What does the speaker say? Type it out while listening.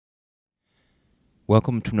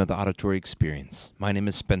Welcome to another auditory experience. My name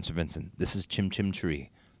is Spencer Vincent. This is Chim Chim Cher-ee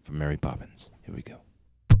from Mary Poppins. Here we go.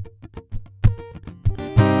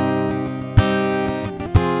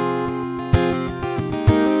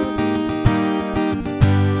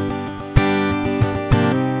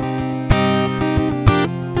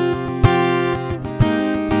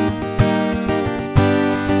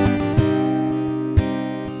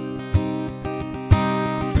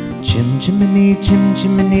 Chim chimney, chim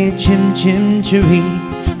chimney, chim chim cheree.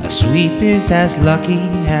 A sweep is as lucky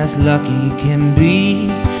can be.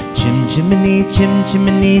 Chim chimney, chim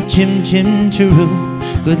chimney, chim chim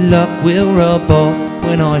cheroo. Good luck will rub off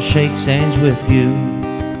when I shake hands with you.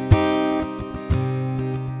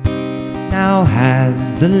 Now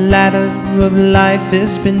has the ladder of life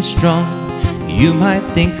has been strung? You might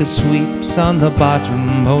think a sweep's on the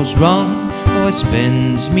bottommost rung, or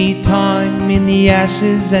spends me time in the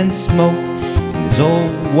ashes and smoke. In this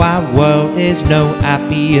old wide world there's no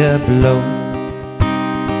happier blow.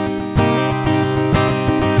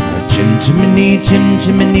 Chim chimney, chim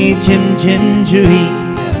chimney, chim chim cheree.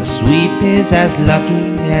 A sweep is as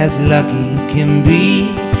lucky can be.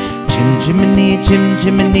 Chim chimney, chim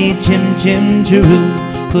chimney, chim chim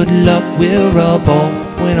cheroo. Good luck will rub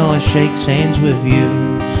off when I shake hands with you.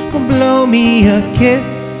 Blow me a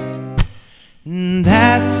kiss,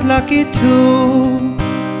 that's lucky too.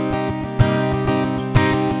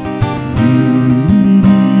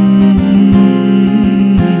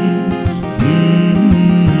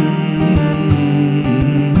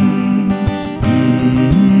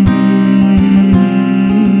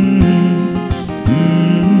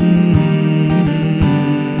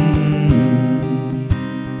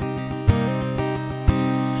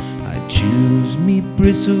 I choose me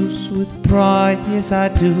bristles with pride, yes I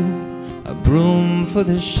do. A broom for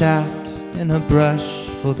the shaft and a brush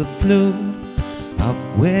for the flue. Up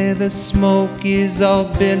where the smoke is all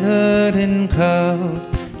billowed and curled,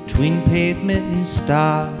 between pavement and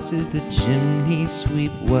stars is the chimney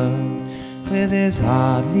sweep world, where there's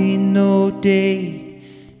hardly no day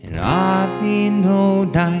and hardly no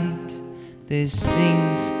night. There's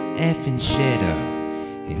things F in shadow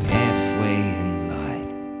and halfway in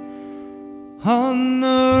light. On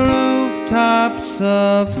the rooftops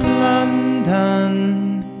of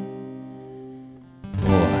London,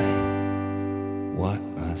 boy, what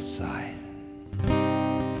a sight.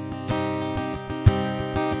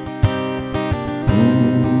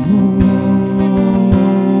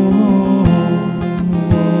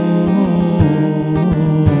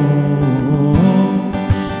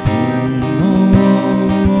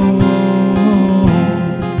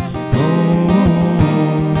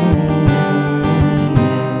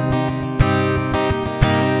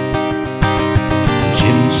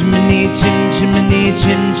 Chimney, chim chimney,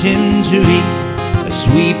 chim chim cheree. A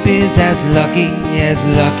sweep is as lucky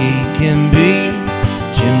can be.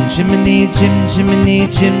 Chim chimney, chim chimney,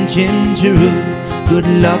 chim chim cheroo. Good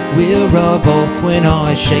luck will rub off when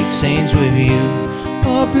I shake hands with you.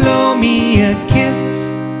 Or blow me a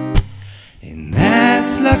kiss, and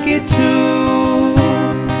that's lucky too.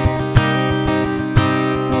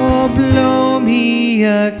 Or blow me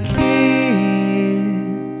a kiss,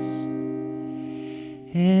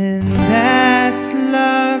 and that's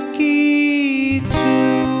lucky too.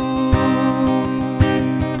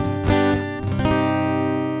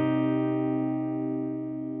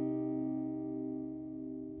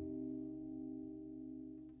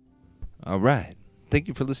 All right. Thank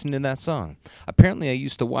you for listening to that song. Apparently, I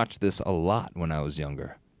used to watch this a lot when I was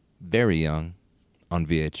younger. Very young, on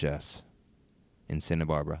VHS in Santa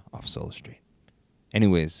Barbara off Solar Street.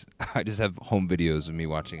 Anyways, I just have home videos of me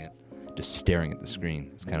watching it, just staring at the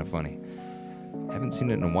screen. It's kind of funny. I haven't seen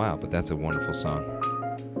it in a while, but that's a wonderful song.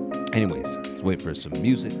 Anyways, let's wait for some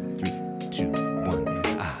music. 3, 2, 1, and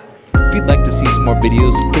ah. If you'd like to see some more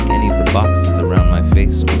videos, click any of the boxes around my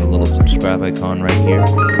face with a little subscribe icon right here.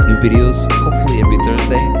 New videos, hopefully every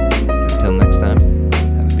Thursday.